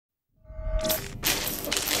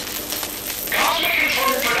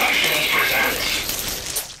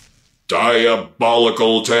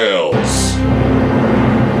Diabolical Tales.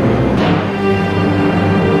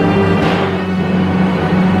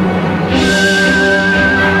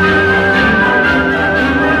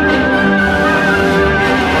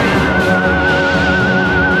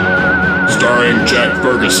 Starring Jack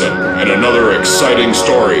Ferguson and another exciting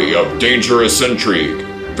story of dangerous intrigue,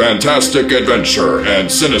 fantastic adventure,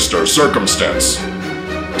 and sinister circumstance.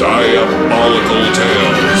 Diabolical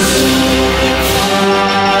Tales.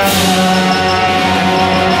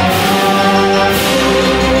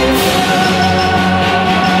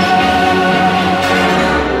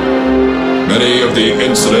 Many of the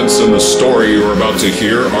incidents in the story you're about to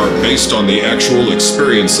hear are based on the actual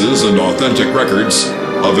experiences and authentic records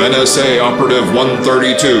of NSA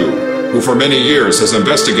Operative-132, who for many years has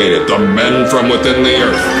investigated the men from within the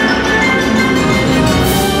Earth.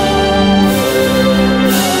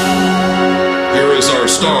 Here is our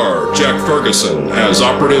star, Jack Ferguson, as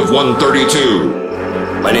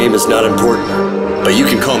Operative-132. My name is not important, but you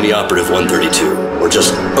can call me Operative-132, or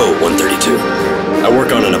just O-132. I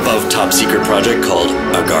work on an above top secret project called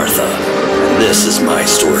Agartha, and this is my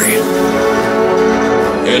story.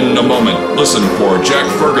 In a moment, listen for Jack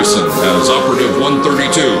Ferguson as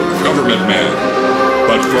Operative-132, Government Man.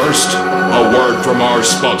 But first, a word from our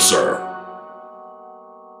sponsor.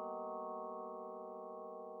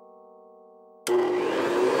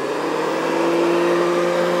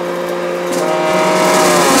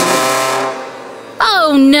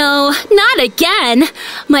 Oh no, not again!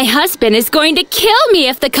 My husband is going to kill me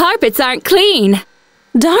if the carpets aren't clean.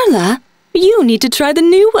 Darla, you need to try the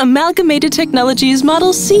new Amalgamated Technologies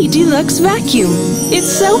Model C Deluxe Vacuum. It's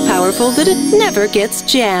so powerful that it never gets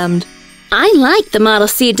jammed. I like the Model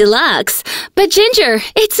C Deluxe, but Ginger,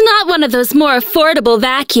 it's not one of those more affordable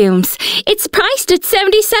vacuums. It's priced at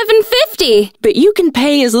 $77.50. But you can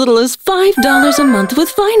pay as little as $5 a month with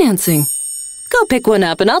financing. Go pick one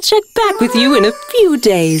up and I'll check back with you in a few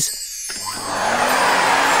days.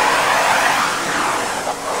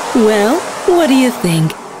 Well, what do you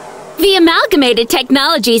think? The Amalgamated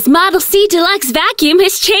Technologies Model C Deluxe Vacuum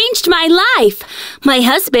has changed my life. My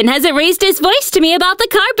husband hasn't raised his voice to me about the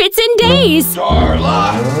carpets in days.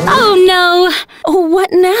 Darla! Oh no! Oh,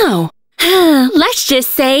 what now? Let's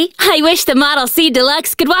just say, I wish the Model C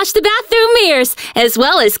Deluxe could wash the bathroom mirrors, as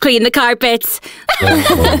well as clean the carpets.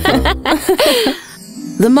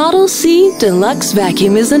 The Model C Deluxe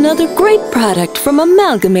Vacuum is another great product from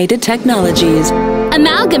Amalgamated Technologies.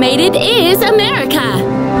 Amalgamated is America.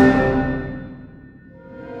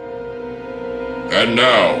 And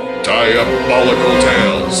now, Diabolical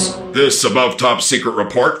Tales. This above-top secret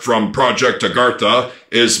report from Project Agartha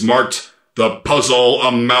is marked The Puzzle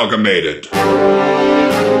Amalgamated.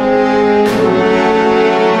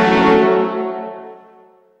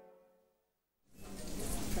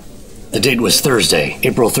 The date was Thursday,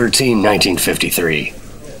 April 13, 1953.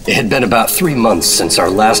 It had been about 3 months since our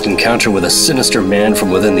last encounter with a sinister man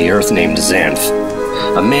from within the Earth named Zanth.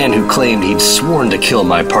 A man who claimed he'd sworn to kill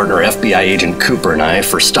my partner FBI Agent Cooper and I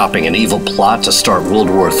for stopping an evil plot to start World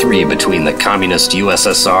War III between the communist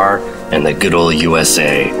USSR and the good old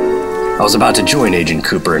USA. I was about to join Agent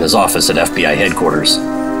Cooper in his office at FBI headquarters.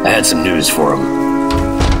 I had some news for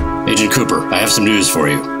him. Agent Cooper, I have some news for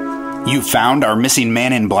you. You found our missing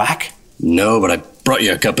man in black? No, but I brought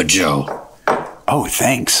you a cup of joe. Oh,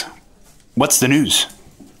 thanks. What's the news?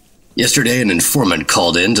 Yesterday, an informant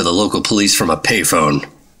called in to the local police from a payphone.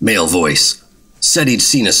 Male voice. Said he'd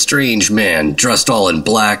seen a strange man, dressed all in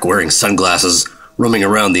black, wearing sunglasses, roaming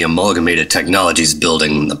around the Amalgamated Technologies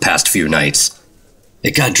building the past few nights.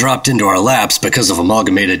 It got dropped into our laps because of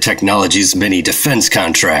Amalgamated Technologies' many defense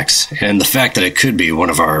contracts, and the fact that it could be one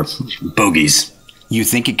of our bogeys. You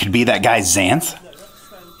think it could be that guy Zanth?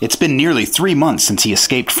 It's been nearly 3 months since he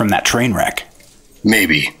escaped from that train wreck.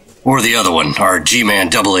 Maybe. Or the other one, our G-Man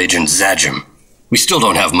double agent Zajum. We still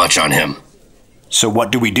don't have much on him. So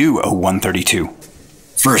what do we do, O-132?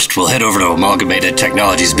 First, we'll head over to Amalgamated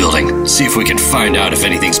Technologies building, see if we can find out if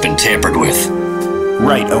anything's been tampered with.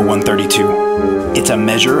 Right, O-132. It's a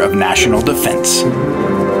measure of national defense.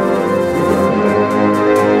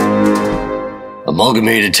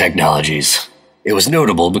 Amalgamated Technologies. It was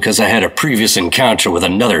notable because I had a previous encounter with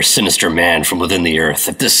another sinister man from within the Earth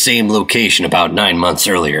at this same location about 9 months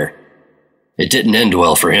earlier. It didn't end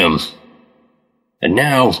well for him. And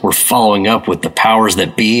now we're following up with the powers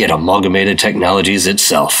that be at Amalgamated Technologies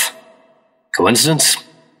itself. Coincidence?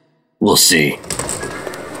 We'll see.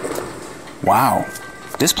 Wow,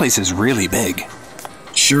 this place is really big.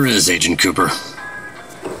 Sure is, Agent Cooper.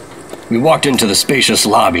 We walked into the spacious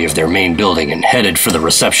lobby of their main building and headed for the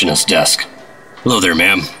receptionist desk. Hello there,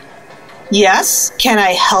 ma'am. Yes, can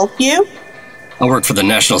I help you? I work for the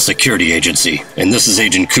National Security Agency, and this is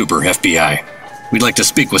Agent Cooper, FBI. We'd like to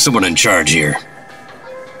speak with someone in charge here.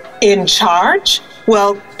 In charge?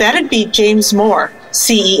 Well, that'd be James Moore,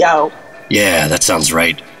 CEO. Yeah, that sounds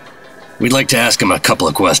right. We'd like to ask him a couple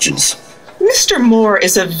of questions. Mr. Moore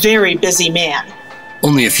is a very busy man.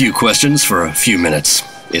 Only a few questions for a few minutes.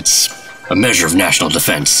 It's a measure of national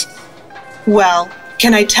defense. Well,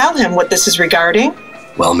 can I tell him what this is regarding?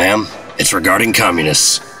 Well, ma'am, it's regarding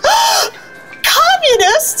communists.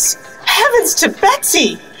 Communists? Heavens to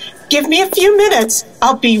Betsy! Give me a few minutes.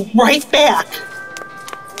 I'll be right back.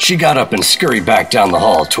 She got up and scurried back down the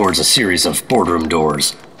hall towards a series of boardroom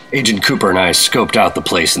doors. Agent Cooper and I scoped out the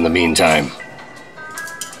place in the meantime.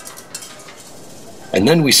 And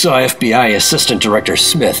then we saw FBI Assistant Director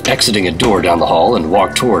Smith exiting a door down the hall and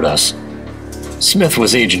walk toward us. Smith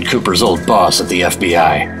was Agent Cooper's old boss at the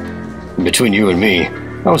FBI. And between you and me,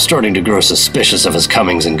 I was starting to grow suspicious of his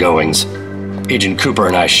comings and goings. Agent Cooper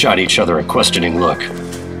and I shot each other a questioning look.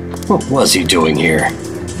 What was he doing here?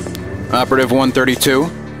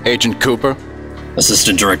 Operative-132, Agent Cooper.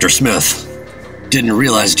 Assistant Director Smith. Didn't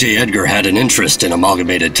realize J. Edgar had an interest in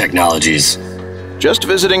Amalgamated Technologies. Just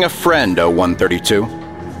visiting a friend, 132.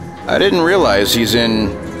 I didn't realize he's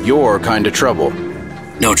in your kind of trouble.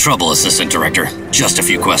 No trouble, Assistant Director. Just a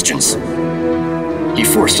few questions. He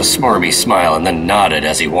forced a smarmy smile and then nodded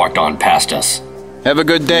as he walked on past us. Have a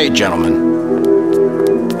good day, gentlemen.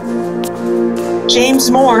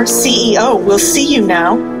 James Moore, CEO, will see you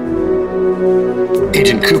now.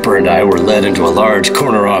 Agent Cooper and I were led into a large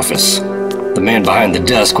corner office. The man behind the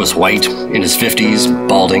desk was white, in his 50s,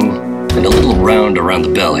 balding, and a little round around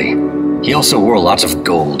the belly. He also wore lots of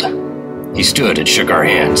gold. He stood and shook our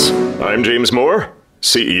hands. I'm James Moore,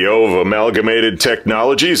 CEO of Amalgamated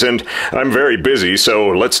Technologies, and I'm very busy, so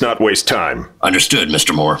let's not waste time. Understood,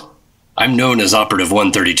 Mr. Moore. I'm known as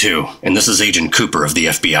Operative-132, and this is Agent Cooper of the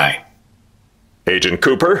FBI. Agent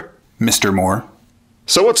Cooper? Mr. Moore?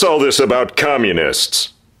 So what's all this about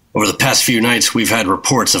communists? Over the past few nights, we've had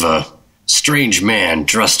reports of a strange man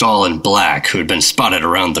dressed all in black who had been spotted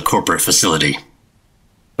around the corporate facility.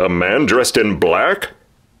 A man dressed in black?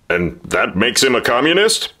 And that makes him a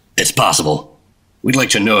communist? It's possible. We'd like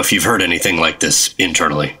to know if you've heard anything like this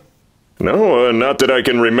internally. No, not that I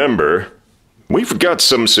can remember. We've got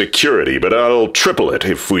some security, but I'll triple it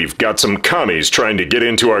if we've got some commies trying to get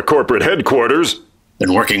into our corporate headquarters.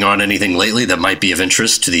 Been working on anything lately that might be of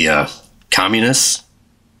interest to the, communists?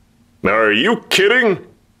 Are you kidding?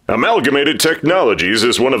 Amalgamated Technologies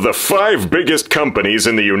is one of the 5 biggest companies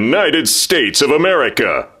in the United States of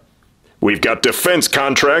America. We've got defense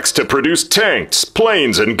contracts to produce tanks,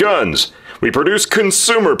 planes, and guns. We produce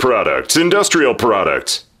consumer products, industrial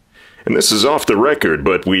products. And this is off the record,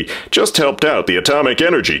 but we just helped out the Atomic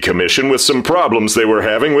Energy Commission with some problems they were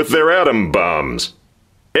having with their atom bombs.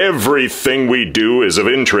 Everything we do is of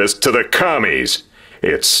interest to the commies.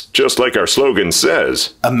 It's just like our slogan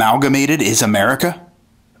says. Amalgamated is America?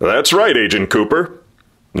 That's right, Agent Cooper.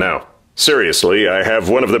 Now, seriously, I have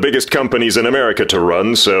one of the biggest companies in America to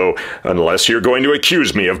run, so unless you're going to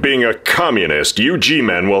accuse me of being a communist, you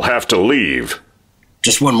G-men will have to leave.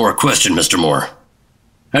 Just one more question, Mr. Moore.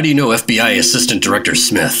 How do you know FBI Assistant Director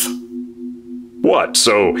Smith? What,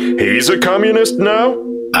 so he's a communist now?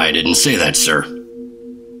 I didn't say that, sir.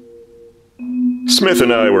 Smith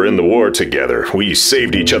and I were in the war together. We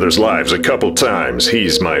saved each other's lives a couple times.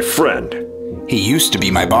 He's my friend. He used to be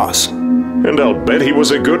my boss. And I'll bet he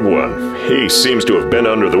was a good one. He seems to have been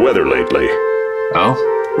under the weather lately.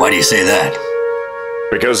 Oh? Why do you say that?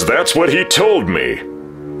 Because that's what he told me.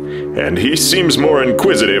 And he seems more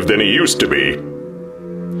inquisitive than he used to be.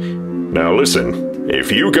 Now listen,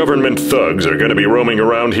 if you government thugs are going to be roaming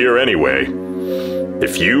around here anyway,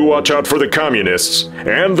 if you watch out for the communists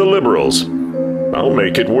and the liberals, I'll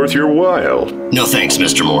make it worth your while. No thanks,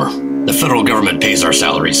 Mr. Moore. The federal government pays our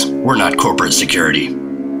salaries. We're not corporate security.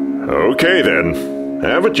 Okay then,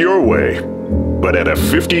 have it your way. But at a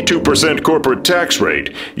 52% corporate tax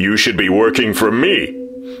rate, you should be working for me.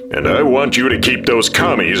 And I want you to keep those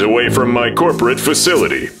commies away from my corporate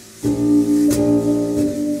facility.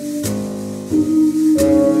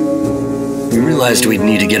 We realized we'd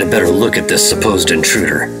need to get a better look at this supposed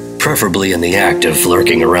intruder, preferably in the act of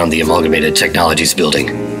lurking around the Amalgamated Technologies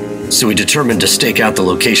building. So we determined to stake out the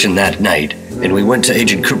location that night, and we went to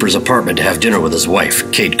Agent Cooper's apartment to have dinner with his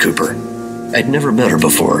wife, Kate Cooper. I'd never met her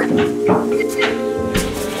before.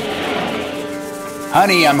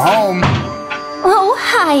 Honey, I'm home. Oh,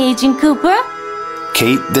 hi, Agent Cooper.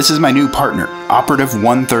 Kate, this is my new partner,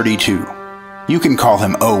 Operative-132. You can call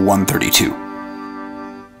him 132.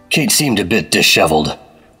 Kate seemed a bit disheveled.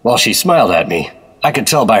 While she smiled at me, I could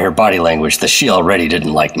tell by her body language that she already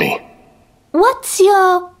didn't like me. What's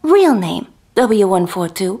your real name,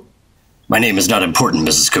 W142? My name is not important,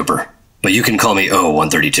 Mrs. Cooper, but you can call me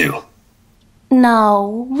O132.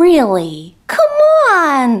 No, really. Come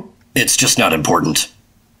on! It's just not important.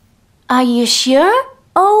 Are you sure?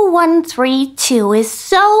 0132 is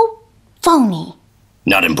so phony.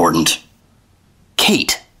 Not important.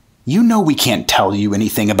 Kate, you know we can't tell you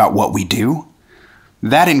anything about what we do.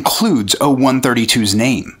 That includes 0132's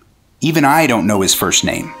name. Even I don't know his first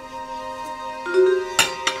name.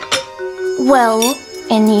 Well,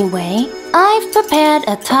 anyway, I've prepared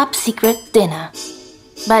a top-secret dinner.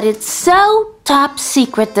 But it's so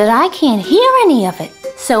top-secret that I can't hear any of it.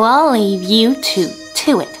 So I'll leave you two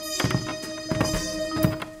to it.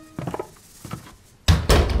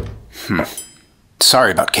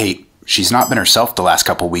 Sorry about Kate. She's not been herself the last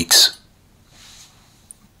couple weeks.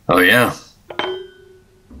 Oh, yeah?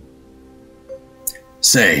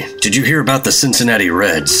 Say, did you hear about the Cincinnati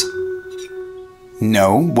Reds?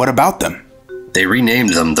 No, what about them? They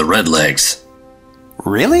renamed them the Redlegs.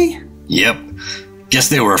 Really? Yep. Guess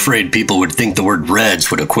they were afraid people would think the word Reds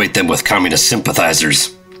would equate them with communist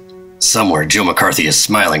sympathizers. Somewhere Joe McCarthy is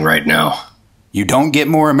smiling right now. You don't get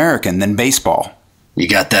more American than baseball. You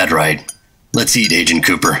got that right. Let's eat, Agent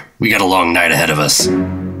Cooper. We got a long night ahead of us.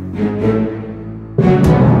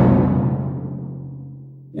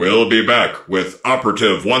 We'll be back with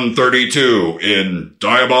Operative-132 in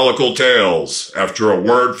Diabolical Tales after a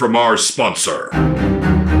word from our sponsor.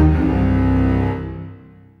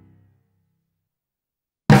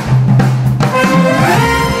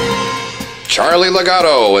 Charlie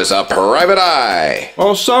Legato is a private eye.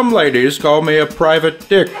 Well, some ladies call me a private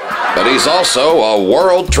dick. But he's also a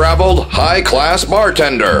world-traveled, high-class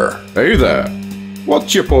bartender. Hey there.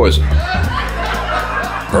 What's your poison?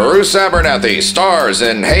 Bruce Abernathy stars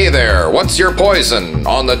in Hey There, What's Your Poison?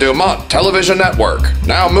 On the Dumont Television Network.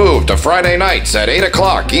 Now moved to Friday nights at 8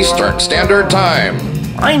 o'clock Eastern Standard Time.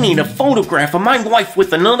 I need a photograph of my wife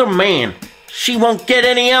with another man. She won't get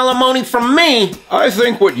any alimony from me. I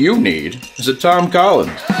think what you need is a Tom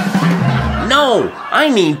Collins. No, I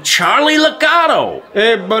need Charlie Legato.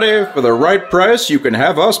 Hey, buddy, for the right price, you can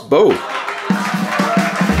have us both.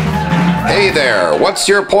 Hey There, What's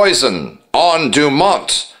Your Poison? On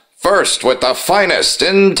Dumont. First with the finest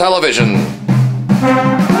in television.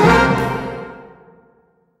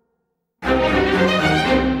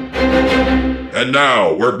 And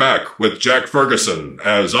now we're back with Jack Ferguson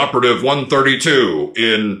as Operative-132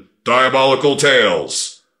 in Diabolical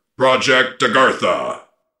Tales, Project Agartha.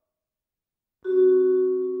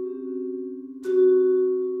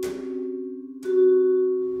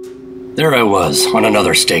 There I was, on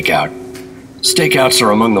another stakeout. Stakeouts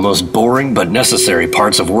are among the most boring but necessary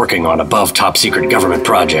parts of working on above top-secret government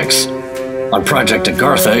projects. On Project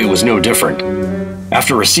Agartha, it was no different.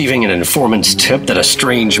 After receiving an informant's tip that a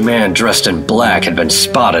strange man dressed in black had been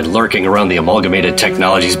spotted lurking around the Amalgamated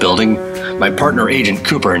Technologies building, my partner Agent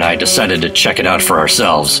Cooper and I decided to check it out for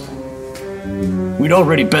ourselves. We'd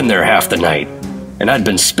already been there half the night, and I'd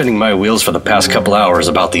been spinning my wheels for the past couple hours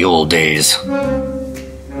about the old days.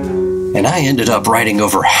 And I ended up writing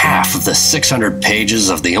over half of the 600 pages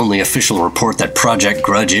of the only official report that Project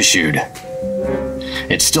Grudge issued.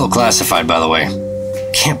 It's still classified, by the way.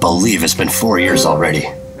 Can't believe it's been 4 years already.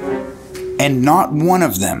 And not one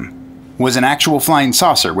of them was an actual flying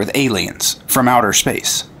saucer with aliens from outer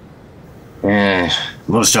space.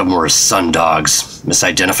 Most of them were sundogs,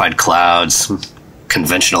 misidentified clouds,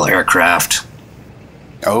 conventional aircraft.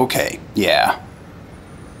 Okay, yeah.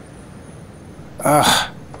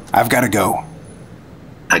 I've got to go.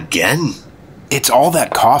 Again? It's all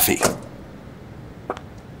that coffee.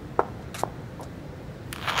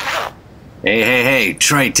 Hey,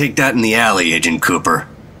 try take that in the alley, Agent Cooper.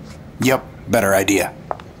 Yep, better idea.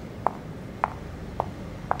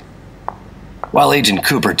 While Agent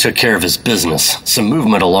Cooper took care of his business, some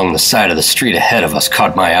movement along the side of the street ahead of us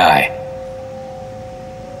caught my eye.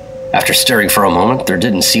 After staring for a moment, there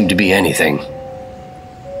didn't seem to be anything.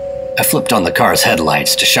 I flipped on the car's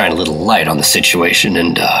headlights to shine a little light on the situation,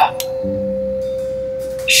 and,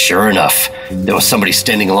 sure enough, there was somebody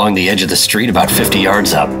standing along the edge of the street about 50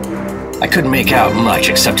 yards up. I couldn't make out much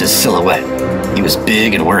except his silhouette. He was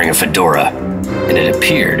big and wearing a fedora, and it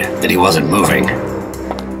appeared that he wasn't moving.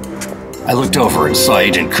 I looked over and saw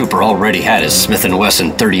Agent Cooper already had his Smith &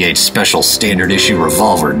 Wesson .38 Special Standard Issue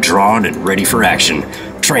revolver drawn and ready for action,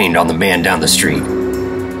 trained on the man down the street.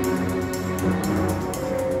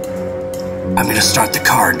 I'm gonna start the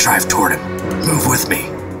car and drive toward him. Move with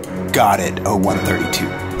me. Got it, 0132.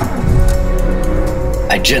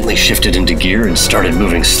 I gently shifted into gear and started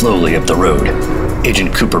moving slowly up the road.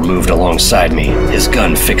 Agent Cooper moved alongside me, his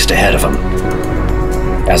gun fixed ahead of him.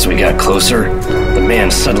 As we got closer, the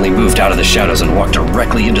man suddenly moved out of the shadows and walked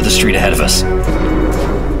directly into the street ahead of us.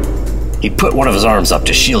 He put one of his arms up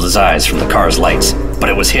to shield his eyes from the car's lights, but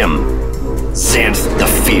it was him, Zanth the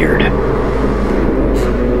Feared.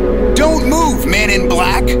 Don't move, man in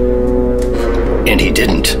black! And he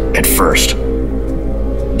didn't, at first.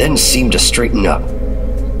 Then seemed to straighten up.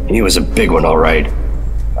 He was a big one, all right.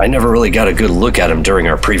 I never really got a good look at him during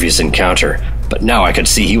our previous encounter, but now I could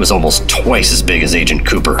see he was almost twice as big as Agent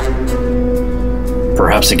Cooper.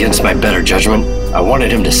 Perhaps against my better judgment, I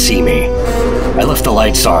wanted him to see me. I left the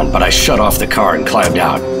lights on, but I shut off the car and climbed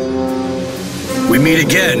out. We meet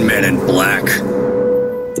again, men in black.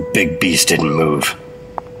 The big beast didn't move.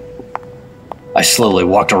 I slowly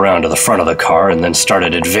walked around to the front of the car and then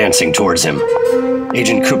started advancing towards him.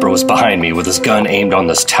 Agent Cooper was behind me with his gun aimed on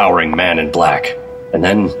this towering man in black. And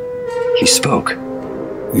then he spoke.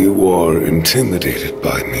 You are intimidated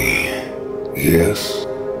by me, yes?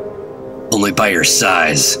 Only by your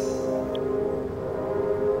size.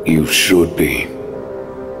 You should be.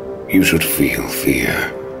 You should feel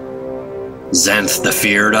fear. Zanth the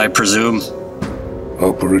Feared, I presume?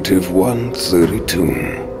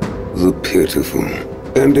 Operative-132, the pitiful,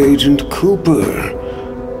 and Agent Cooper,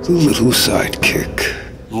 the little sidekick.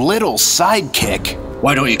 Little sidekick?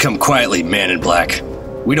 Why don't you come quietly, man in black?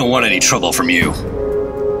 We don't want any trouble from you.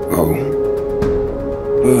 Oh?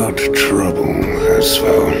 But trouble has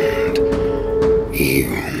found you.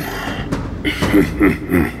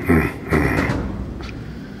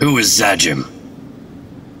 Who is Zajim?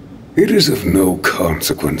 It is of no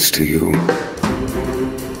consequence to you.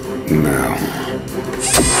 Now.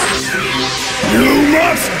 You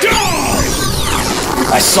must die!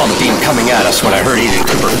 I saw the beam coming at us when I heard Agent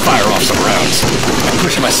Cooper fire off some rounds. I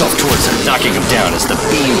pushed myself towards him, knocking him down as the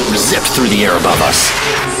beam zipped through the air above us.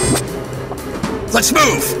 Let's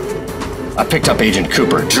move! I picked up Agent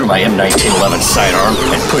Cooper, drew my M1911 sidearm,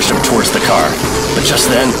 and pushed him towards the car. But just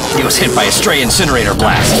then, he was hit by a stray incinerator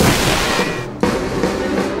blast.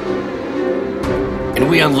 And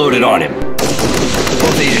we unloaded on him.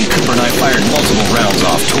 Both Agent Cooper and I fired multiple rounds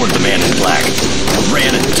off toward the man in black. I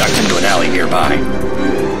ran and ducked into an alley nearby.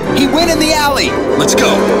 He went in the alley! Let's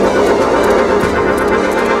go!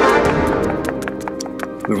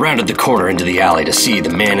 We rounded the corner into the alley to see the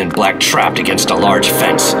man in black trapped against a large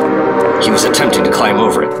fence. He was attempting to climb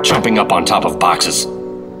over it, jumping up on top of boxes.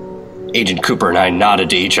 Agent Cooper and I nodded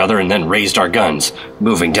to each other and then raised our guns,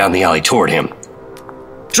 moving down the alley toward him.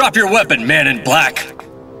 Drop your weapon, man in black!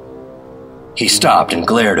 He stopped and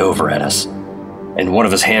glared over at us, and one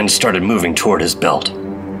of his hands started moving toward his belt.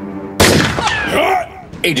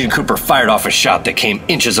 Agent Cooper fired off a shot that came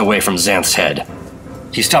inches away from Zanth's head.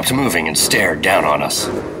 He stopped moving and stared down on us.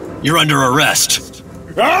 You're under arrest.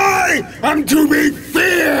 I am to be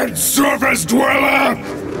feared, surface dweller!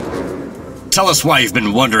 Tell us why you've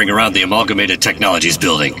been wandering around the Amalgamated Technologies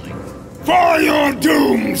building. For your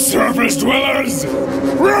doom, surface dwellers!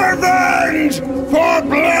 Revenge for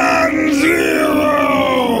Plan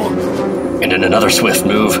Zero! And in another swift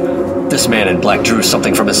move, this man in black drew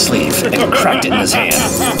something from his sleeve and cracked it in his hand,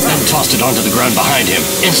 then tossed it onto the ground behind him,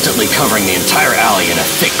 instantly covering the entire alley in a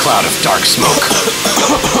thick cloud of dark smoke.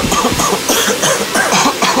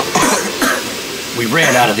 We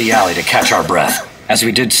ran out of the alley to catch our breath. As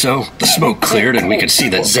we did so, the smoke cleared and we could see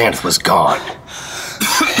that Zanth was gone.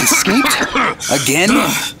 Escaped? Again?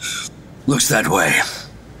 Looks that way.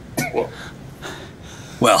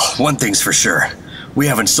 Well, one thing's for sure. We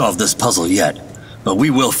haven't solved this puzzle yet, but we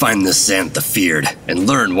will find this Zanth the Feared and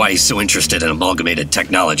learn why he's so interested in Amalgamated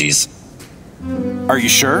Technologies. Are you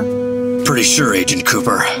sure? Pretty sure, Agent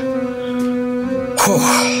Cooper.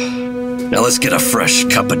 Whew. Now let's get a fresh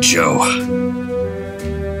cup of joe.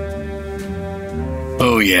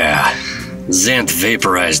 Oh yeah, Zanth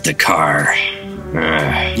vaporized the car.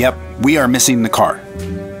 Yep, we are missing the car.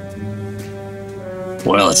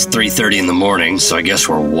 Well, it's 3:30 in the morning, so I guess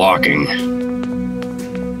we're walking.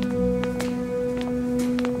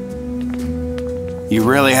 You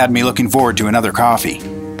really had me looking forward to another coffee.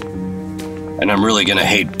 And I'm really gonna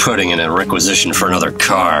hate putting in a requisition for another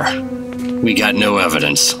car. We got no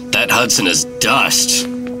evidence. That Hudson is dust.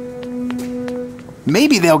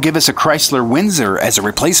 Maybe they'll give us a Chrysler Windsor as a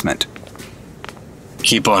replacement.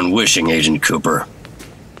 Keep on wishing, Agent Cooper.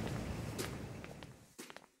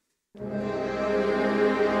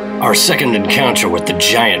 Our second encounter with the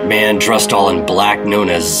giant man dressed all in black known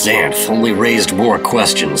as Zanth only raised more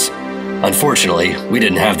questions. Unfortunately, we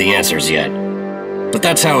didn't have the answers yet. But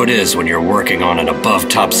that's how it is when you're working on an above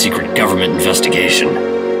top secret government investigation.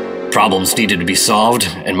 Problems needed to be solved,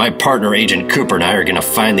 and my partner Agent Cooper and I are gonna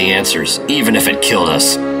find the answers, even if it killed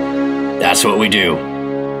us. That's what we do.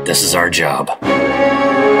 This is our job.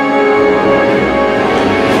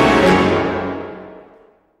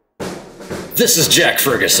 This is Jack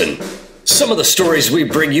Ferguson. Some of the stories we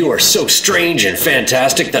bring you are so strange and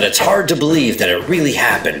fantastic that it's hard to believe that it really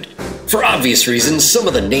happened. For obvious reasons, some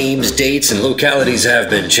of the names, dates, and localities have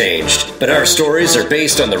been changed, but our stories are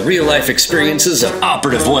based on the real-life experiences of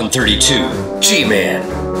Operative-132, G-Man.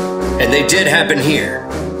 And they did happen here.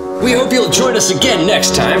 We hope you'll join us again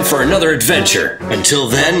next time for another adventure. Until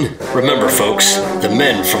then, remember folks, the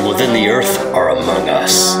men from within the earth are among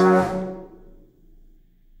us.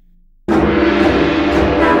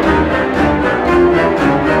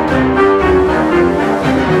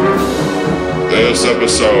 This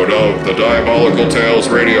episode of the Diabolical Tales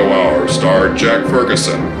Radio Hour starred Jack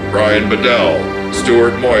Ferguson, Brian Bedell,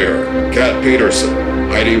 Stewart Moyer, Kat Peterson,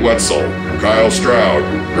 Heidi Wetzel, Kyle Stroud,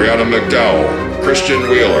 Brianna McDowell, Christian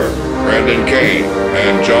Wheeler, Brandon Kane,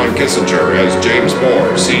 and John Kissinger as James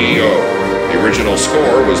Moore, CEO. The original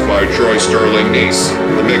score was by Troy Sterling Neese.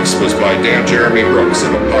 The mix was by Dan Jeremy Brooks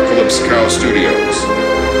of Apocalypse Cow Studios.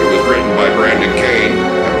 It was written by Brandon Kane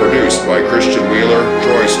and produced by Christian Wheeler,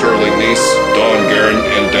 Troy Sterling Neese, Don Guerin,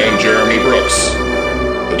 and Dan Jeremy Brooks.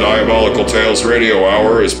 The Diabolical Tales Radio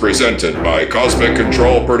Hour is presented by Cosmic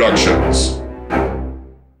Control Productions.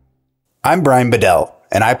 I'm Brian Bedell,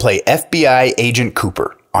 and I play FBI Agent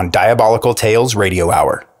Cooper on Diabolical Tales Radio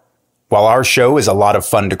Hour. While our show is a lot of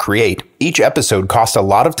fun to create, each episode costs a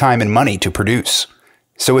lot of time and money to produce.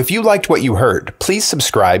 So if you liked what you heard, please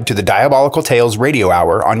subscribe to the Diabolical Tales Radio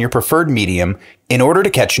Hour on your preferred medium in order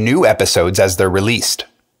to catch new episodes as they're released.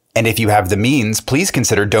 And if you have the means, please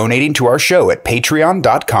consider donating to our show at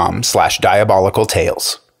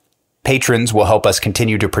patreon.com/diabolicaltales. Patrons will help us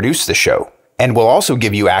continue to produce the show, and will also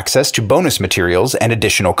give you access to bonus materials and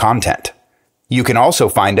additional content. You can also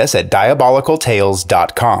find us at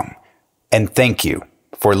diabolicaltales.com. And thank you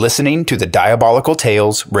for listening to the Diabolical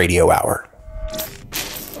Tales Radio Hour.